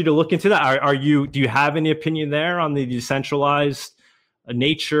encourage you to look into that. Do you have any opinion there on the decentralized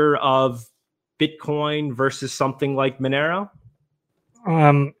nature of Bitcoin versus something like Monero?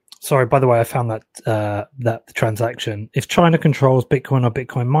 Sorry, by the way, I found that transaction. If China controls Bitcoin or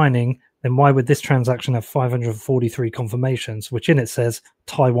Bitcoin mining, then why would this transaction have 543 confirmations, which in it says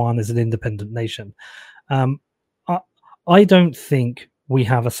Taiwan is an independent nation? I don't think we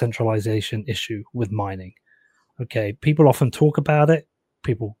have a centralization issue with mining. Okay, people often talk about it.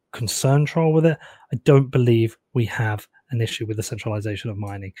 People concern troll with it. I don't believe we have an issue with the centralization of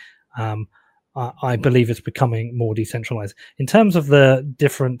mining. I believe it's becoming more decentralized. In terms of the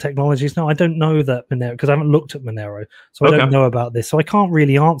different technologies, no, I don't know that Monero, because I haven't looked at Monero, so I don't know about this. So I can't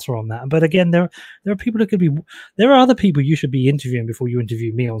really answer on that. But again, there are people that could be, there are other people you should be interviewing before you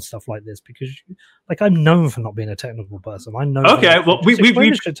interview me on stuff like this, because I'm known for not being a technical person. I know. Okay, well, we've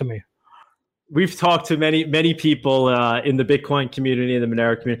shit to me. We've talked to many people in the Bitcoin community and the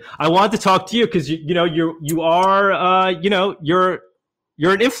Monero community. I wanted to talk to you because you are you're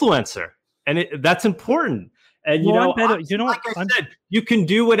an influencer, and that's important. And like I said, you can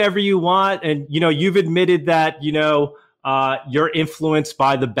do whatever you want, and you've admitted that you're influenced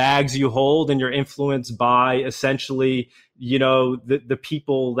by the bags you hold, and you're influenced by essentially the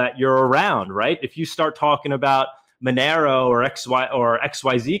people that you're around, right? If you start talking about Monero or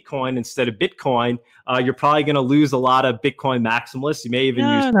XYZ coin instead of Bitcoin, you're probably going to lose a lot of Bitcoin maximalists. You may even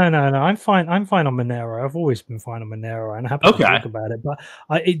use. No. I'm fine. I'm fine on Monero. I've always been fine on Monero, and I'm happy to talk about it. But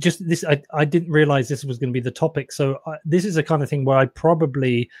I didn't realize this was going to be the topic. So this is a kind of thing where I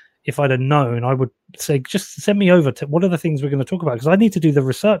probably, if I'd have known, I would say just send me over to what are the things we're going to talk about, because I need to do the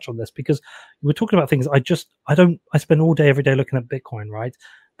research on this, because we're talking about things I spend all day every day looking at Bitcoin, right?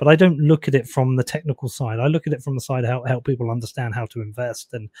 But I don't look at it from the technical side. I look at it from the side how help people understand how to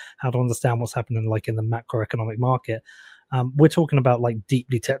invest and how to understand what's happening in the macroeconomic market. We're talking about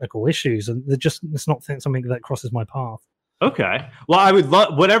deeply technical issues, and it's not something that crosses my path. Okay. Well, I would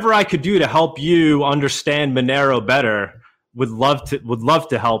love whatever I could do to help you understand Monero better. Would love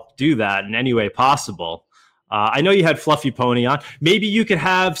to help do that in any way possible. I know you had Fluffy Pony on. Maybe you could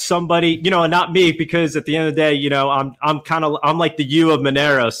have somebody, not me, because at the end of the day, I'm like the you of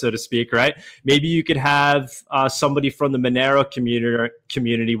Monero, so to speak, right? Maybe you could have somebody from the Monero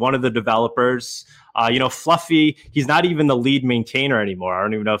community, one of the developers. Fluffy, he's not even the lead maintainer anymore. I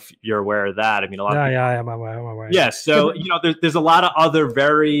don't even know if you're aware of that. I mean, I am aware. Yeah, so there's a lot of other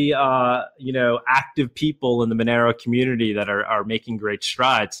very active people in the Monero community that are making great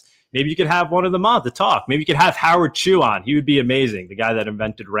strides. Maybe you could have one of them on to talk. Maybe you could have Howard Chu on. He would be amazing. The guy that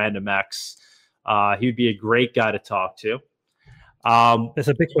invented RandomX. He would be a great guy to talk to. It's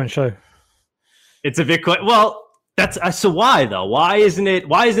a Bitcoin show. It's a Bitcoin. Well, that's so. Why though? Why isn't it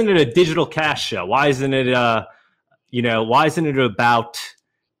a digital cash show? Why isn't it why isn't it about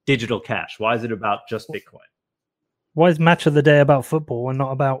digital cash? Why is it about just Bitcoin? Why is Match of the Day about football and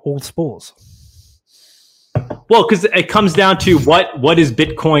not about all sports? Well, because it comes down to what is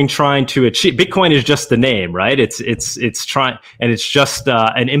Bitcoin trying to achieve. Bitcoin is just the name, right? It's trying, and it's just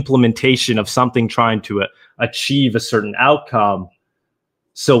an implementation of something trying to achieve a certain outcome.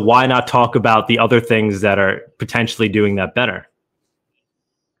 So why not talk about the other things that are potentially doing that better?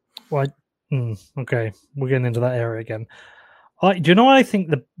 Well, okay, we're getting into that area again. Do you know what I think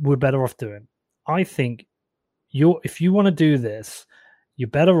that we're better off doing? I think if you want to do this, you're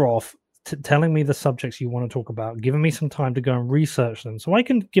better off telling me the subjects you want to talk about, giving me some time to go and research them, so I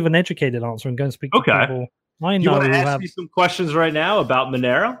can give an educated answer and go and speak to people I know. You want to ask me some questions right now about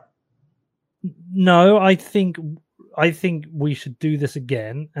Monero? No, I think we should do this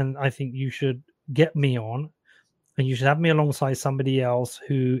again, and I think you should get me on, and you should have me alongside somebody else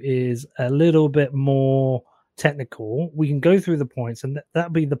who is a little bit more technical. We can go through the points, and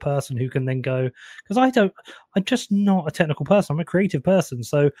that'll be the person who can then go, because I'm just not a technical person. I'm a creative person.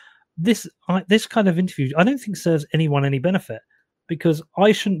 So this kind of interview, I don't think serves anyone any benefit, because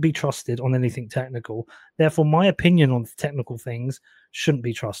I shouldn't be trusted on anything technical. Therefore, my opinion on technical things shouldn't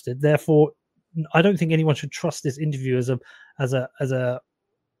be trusted. Therefore, I don't think anyone should trust this interview as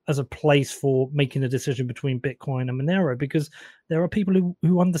a place for making a decision between Bitcoin and Monero, because there are people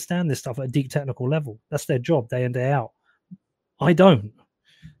who understand this stuff at a deep technical level. That's their job, day in, day out. I don't.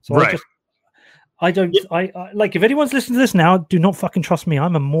 So right. I don't. I like, if anyone's listening to this now, do not fucking trust me.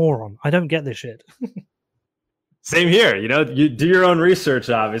 I'm a moron. I don't get this shit. Same here. You do your own research,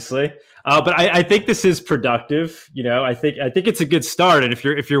 obviously. But I think this is productive. I think it's a good start. And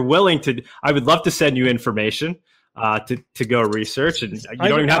if you're willing to, I would love to send you information to go research, and you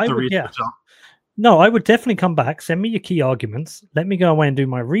don't even have to research. Yeah. No, I would definitely come back. Send me your key arguments. Let me go away and do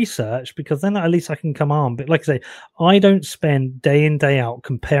my research, because then at least I can come armed. But like I say, I don't spend day in, day out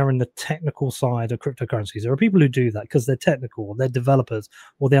comparing the technical side of cryptocurrencies. There are people who do that because they're technical, or they're developers,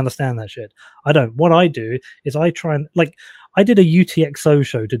 or they understand that shit. I don't. What I do is I try and, like, I did a UTXO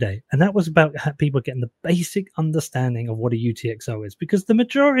show today, and that was about people getting the basic understanding of what a UTXO is, because the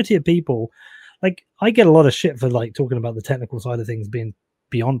majority of people, like, I get a lot of shit for like talking about the technical side of things being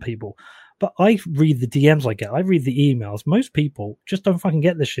beyond people. But I read the DMs I get. I read the emails. Most people just don't fucking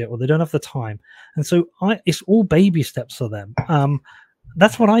get this shit, or they don't have the time. And so it's all baby steps for them.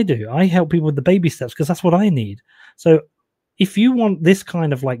 That's what I do. I help people with the baby steps because that's what I need. So if you want this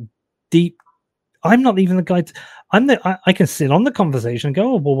kind of like deep, I'm not even the guy. I can sit on the conversation and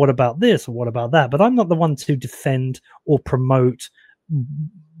go, oh, well, what about this or what about that? But I'm not the one to defend or promote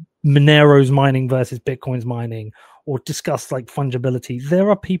Monero's mining versus Bitcoin's mining, or discuss like fungibility. There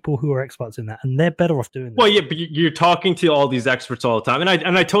are people who are experts in that, and they're better off doing that. Well, yeah, but you're talking to all these experts all the time, and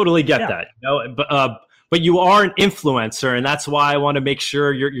I totally get that. But you are an influencer, and that's why I want to make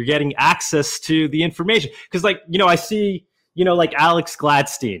sure you're getting access to the information. Because, like, I see, like Alex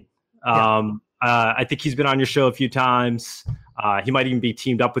Gladstein. I think he's been on your show a few times. He might even be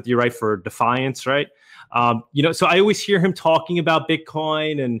teamed up with you, right, for Defiance, right? So I always hear him talking about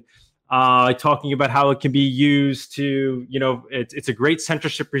Bitcoin and talking about how it can be used to, it's a great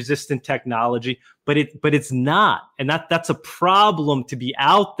censorship resistant technology, but it's not. And that's a problem to be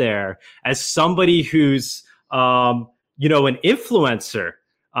out there as somebody who's, an influencer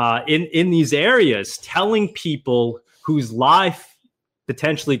in these areas, telling people whose life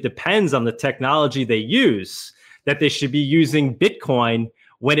potentially depends on the technology they use, that they should be using Bitcoin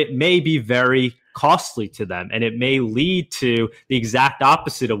when it may be very costly to them, and it may lead to the exact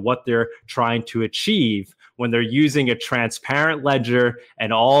opposite of what they're trying to achieve when they're using a transparent ledger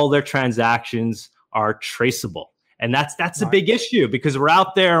and all their transactions are traceable. And that's a big issue, because we're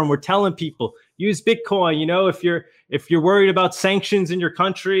out there and we're telling people, use Bitcoin. If you're worried about sanctions in your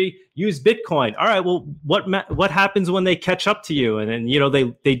country, use Bitcoin. All right, well, what happens when they catch up to you and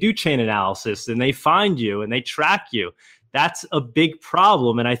then they do chain analysis and they find you and they track you? That's a big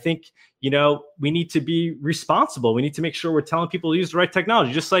problem. And I think we need to be responsible. We need to make sure we're telling people to use the right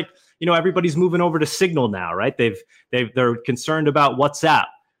technology. Just like, everybody's moving over to Signal now, right? They're concerned about WhatsApp.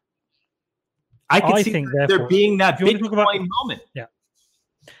 I think there being that Bitcoin moment. Yeah.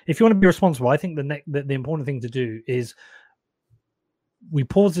 If you want to be responsible, I think the important thing to do is we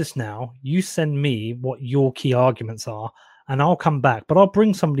pause this now. You send me what your key arguments are, and I'll come back. But I'll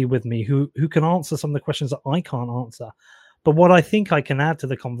bring somebody with me who can answer some of the questions that I can't answer. But what I think I can add to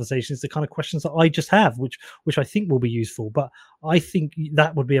the conversation is the kind of questions that I just have, which I think will be useful. But I think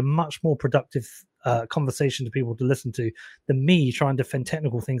that would be a much more productive conversation to people to listen to than me trying to defend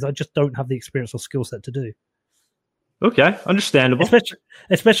technical things I just don't have the experience or skill set to do. Okay, understandable.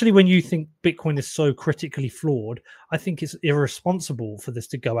 Especially when you think Bitcoin is so critically flawed, I think it's irresponsible for this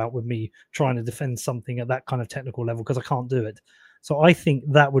to go out with me trying to defend something at that kind of technical level, because I can't do it. So I think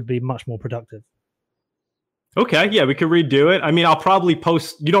that would be much more productive. Okay, yeah, we could redo it. I mean, I'll probably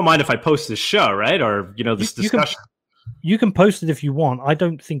post. You don't mind if I post this show, right? Or this discussion. You can post it if you want. I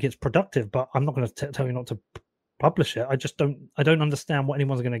don't think it's productive, but I'm not going to tell you not to publish it. I just don't. I don't understand what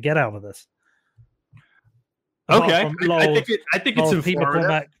anyone's going to get out of this. Okay, I think it's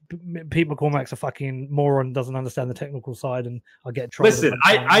informative. Pete McCormack's a fucking moron, doesn't understand the technical side, and I'll get trolled. Listen,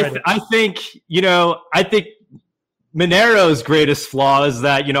 I think Monero's greatest flaw is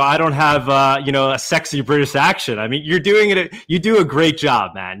that, I don't have, a sexy British accent. I mean, you're doing it. You do a great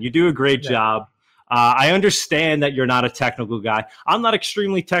job, man. You do a great job. I understand that you're not a technical guy. I'm not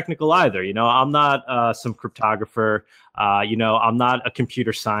extremely technical either. I'm not some cryptographer. I'm not a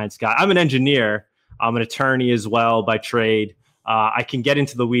computer science guy. I'm an engineer. I'm an attorney as well by trade. I can get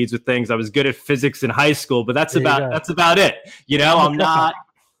into the weeds with things. I was good at physics in high school, but that's about it. You know, I'm not.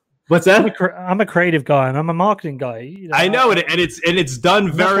 What's that? I'm a creative guy and I'm a marketing guy. You know, I know it, and it's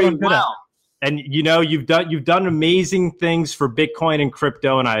done very well. And you know, you've done amazing things for Bitcoin and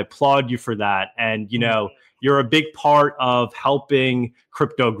crypto, and I applaud you for that. And you know, you're a big part of helping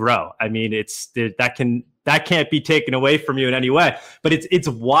crypto grow. I mean, that can't be taken away from you in any way. But it's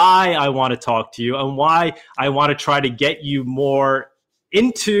why I want to talk to you and why I want to try to get you more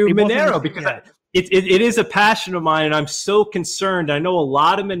into Monero, because it is a passion of mine, and I'm so concerned. I know a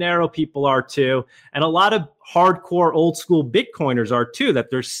lot of Monero people are too, and a lot of hardcore old school Bitcoiners are too, that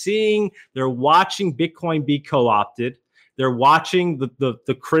they're watching Bitcoin be co-opted. They're watching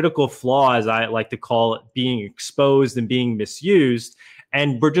the critical flaw, as I like to call it, being exposed and being misused.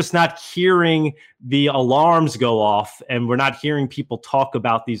 And we're just not hearing the alarms go off, and we're not hearing people talk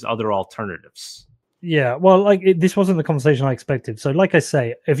about these other alternatives. Yeah, well, this wasn't the conversation I expected. So, like I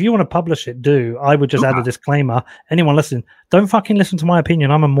say, if you want to publish it, do. I would just add a disclaimer. Anyone listening, don't fucking listen to my opinion.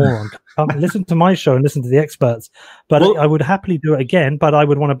 I'm a moron. Listen to my show and listen to the experts. But I would happily do it again, but I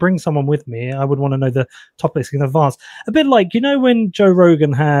would want to bring someone with me. I would want to know the topics in advance. A bit like, you know, when Joe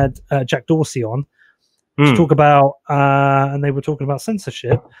Rogan had Jack Dorsey on to talk about, and they were talking about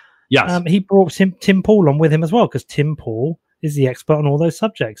censorship. Yes. He brought Tim Pool on with him as well, because Tim Pool is the expert on all those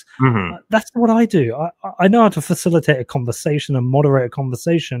subjects. That's what I do. I know how to facilitate a conversation and moderate a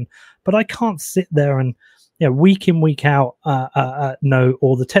conversation, but I can't sit there and, you know, week in, week out, know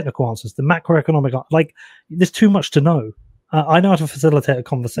all the technical answers, the macroeconomic, like there's too much to know. I know how to facilitate a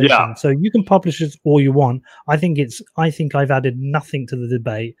conversation. Yeah. So you can publish it all you want. I think I've added nothing to the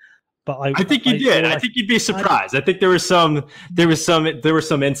debate. But I think you did. I think you'd be surprised. I think there was some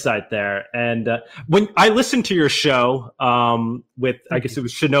insight there. And when I listened to your show with, I guess it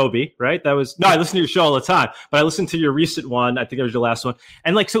was Shinobi, right? I listen to your show all the time, but I listened to your recent one. I think it was your last one.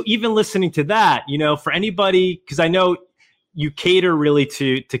 And like, so even listening to that, you know, for anybody, because I know you cater really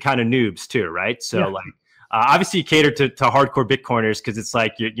to kind of noobs too, right? So obviously you cater to hardcore Bitcoiners, because it's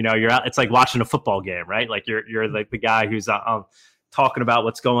like you're out. It's like watching a football game, right? Like you're like the guy who's talking about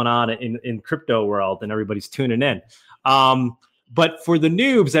what's going on in crypto world, and everybody's tuning in. But for the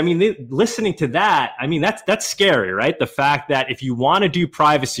noobs, I mean, listening to that, I mean, that's scary, right? The fact that if you want to do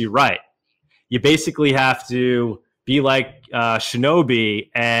privacy right, you basically have to be like Shinobi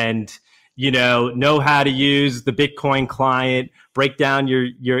and, you know how to use the Bitcoin client, break down your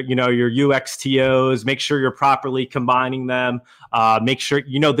UXTOs, make sure you're properly combining them, make sure,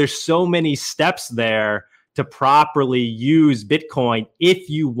 you know, there's so many steps there to properly use Bitcoin if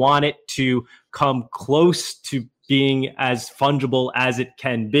you want it to come close to being as fungible as it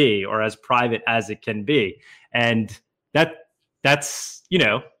can be, or as private as it can be. And that's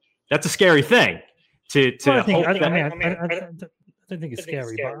a scary thing to I don't think it's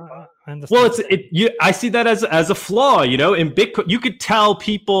scary, but I understand. Well, I see that as a flaw, you know, in Bitcoin. You could tell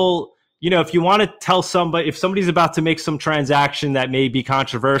people, you know, if you want to tell somebody, if somebody's about to make some transaction that may be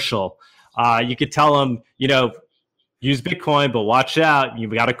controversial, you could tell them, you know, use Bitcoin, but watch out.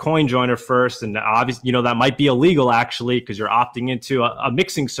 You've got a coin joiner first. And obviously, you know, that might be illegal actually, because you're opting into a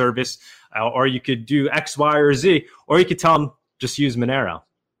mixing service, or you could do X, Y, or Z, or you could tell them just use Monero.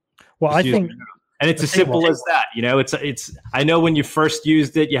 Well, I think, and it's as simple as that. You know, it's, I know when you first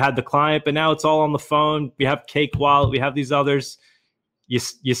used it, you had the client, but now it's all on the phone. We have Cake Wallet. We have these others. You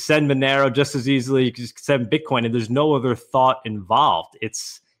send Monero just as easily. You can just send Bitcoin, and there's no other thought involved.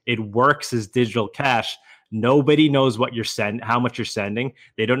 It works as digital cash. Nobody knows what how much you're sending.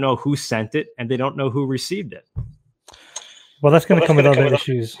 They don't know who sent it, and they don't know who received it. Well, that's going to come with other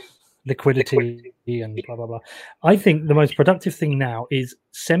issues, liquidity and blah, blah, blah. I think the most productive thing now is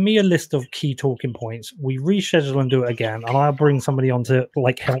send me a list of key talking points. We reschedule and do it again, and I'll bring somebody on to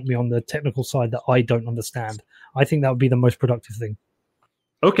like help me on the technical side that I don't understand. I think that would be the most productive thing.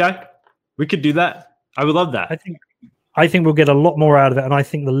 Okay, we could do that. I would love that. I think we'll get a lot more out of it, and I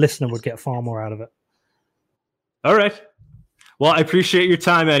think the listener would get far more out of it. All right. Well, I appreciate your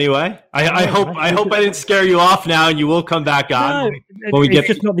time anyway. I hope I didn't scare you off now, and you will come back on. No, it's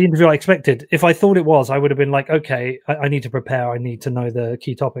just not the interview I expected. If I thought it was, I would have been like, okay, I need to prepare. I need to know the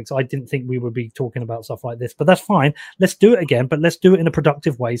key topics. I didn't think we would be talking about stuff like this, but that's fine. Let's do it again, but let's do it in a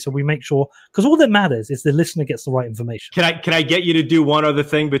productive way, so we make sure, because all that matters is the listener gets the right information. Can I get you to do one other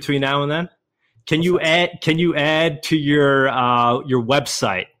thing between now and then? Can you add to your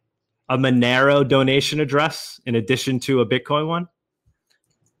website a Monero donation address in addition to a Bitcoin one?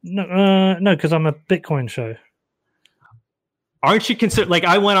 No, because I'm a Bitcoin show. aren't you concerned? Like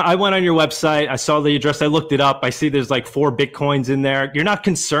I went on your website, I saw the address, I looked it up. I see there's like 4 Bitcoins in there. You're not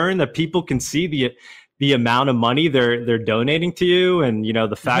concerned that people can see the amount of money they're donating to you, and you know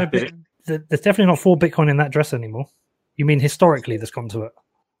the fact that there's definitely not 4 Bitcoin in that address anymore. You mean historically there's come to it?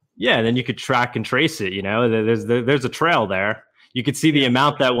 Yeah, and then you could track and trace it. You know, there's a trail there. You could see the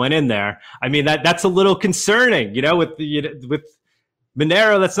amount that went in there. I mean, that's a little concerning. You know, with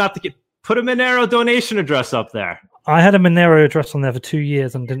Monero, that's not put a Monero donation address up there. I had a Monero address on there for 2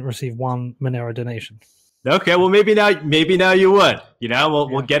 years and didn't receive one Monero donation. Okay, well maybe now you would. You know,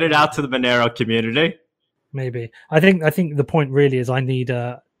 we'll get it out to the Monero community. Maybe. I think the point really is I need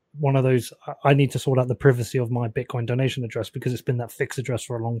one of those. I need to sort out the privacy of my Bitcoin donation address because it's been that fixed address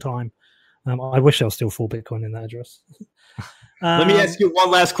for a long time. I wish there was still 4 Bitcoin in that address. Let me ask you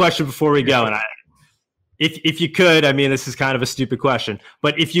one last question before we go. And if you could, I mean, this is kind of a stupid question,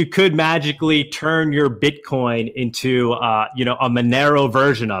 but if you could magically turn your Bitcoin into, a Monero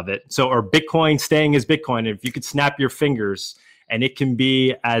version of it, or Bitcoin staying as Bitcoin, if you could snap your fingers and it can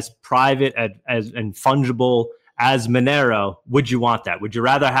be as private and fungible as Monero, would you want that? Would you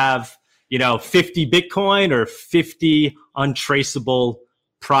rather have, 50 Bitcoin or 50 untraceable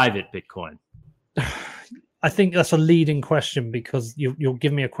private Bitcoin? I think that's a leading question because you'll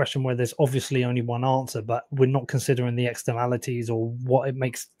give me a question where there's obviously only one answer, but we're not considering the externalities or what it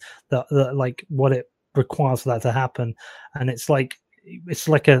makes what it requires for that to happen. And it's like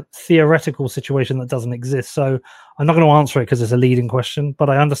a theoretical situation that doesn't exist. So I'm not going to answer it because it's a leading question,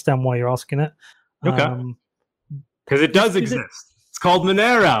 but I understand why you're asking it. Okay. Because it does exist. It's called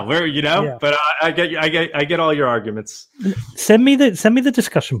Monero, but I get all your arguments. Send me the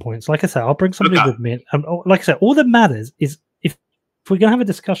discussion points. Like I said, I'll bring somebody with me. And like I said, all that matters is if we're going to have a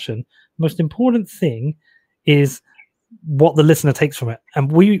discussion, the most important thing is what the listener takes from it.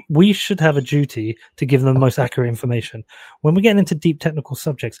 And we should have a duty to give them the most accurate information. When we're getting into deep technical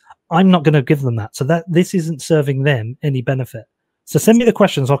subjects, I'm not going to give them that. So that this isn't serving them any benefit. So send me the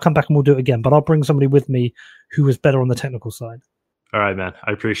questions. I'll come back and we'll do it again. But I'll bring somebody with me who is better on the technical side. All right, man.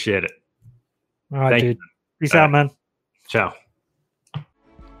 I appreciate it. All right, dude. Peace out, man. Ciao.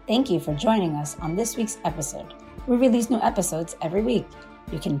 Thank you for joining us on this week's episode. We release new episodes every week.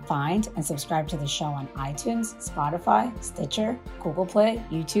 You can find and subscribe to the show on iTunes, Spotify, Stitcher, Google Play,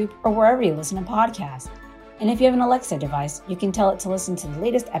 YouTube, or wherever you listen to podcasts. And if you have an Alexa device, you can tell it to listen to the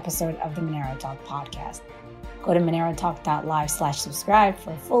latest episode of the Monero Talk podcast. Go to monerotalk.live/subscribe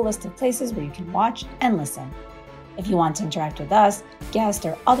for a full list of places where you can watch and listen. If you want to interact with us, guests,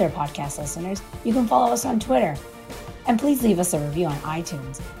 or other podcast listeners, you can follow us on Twitter. And please leave us a review on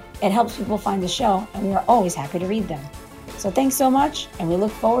iTunes. It helps people find the show, and we are always happy to read them. So thanks so much, and we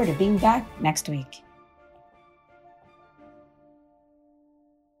look forward to being back next week.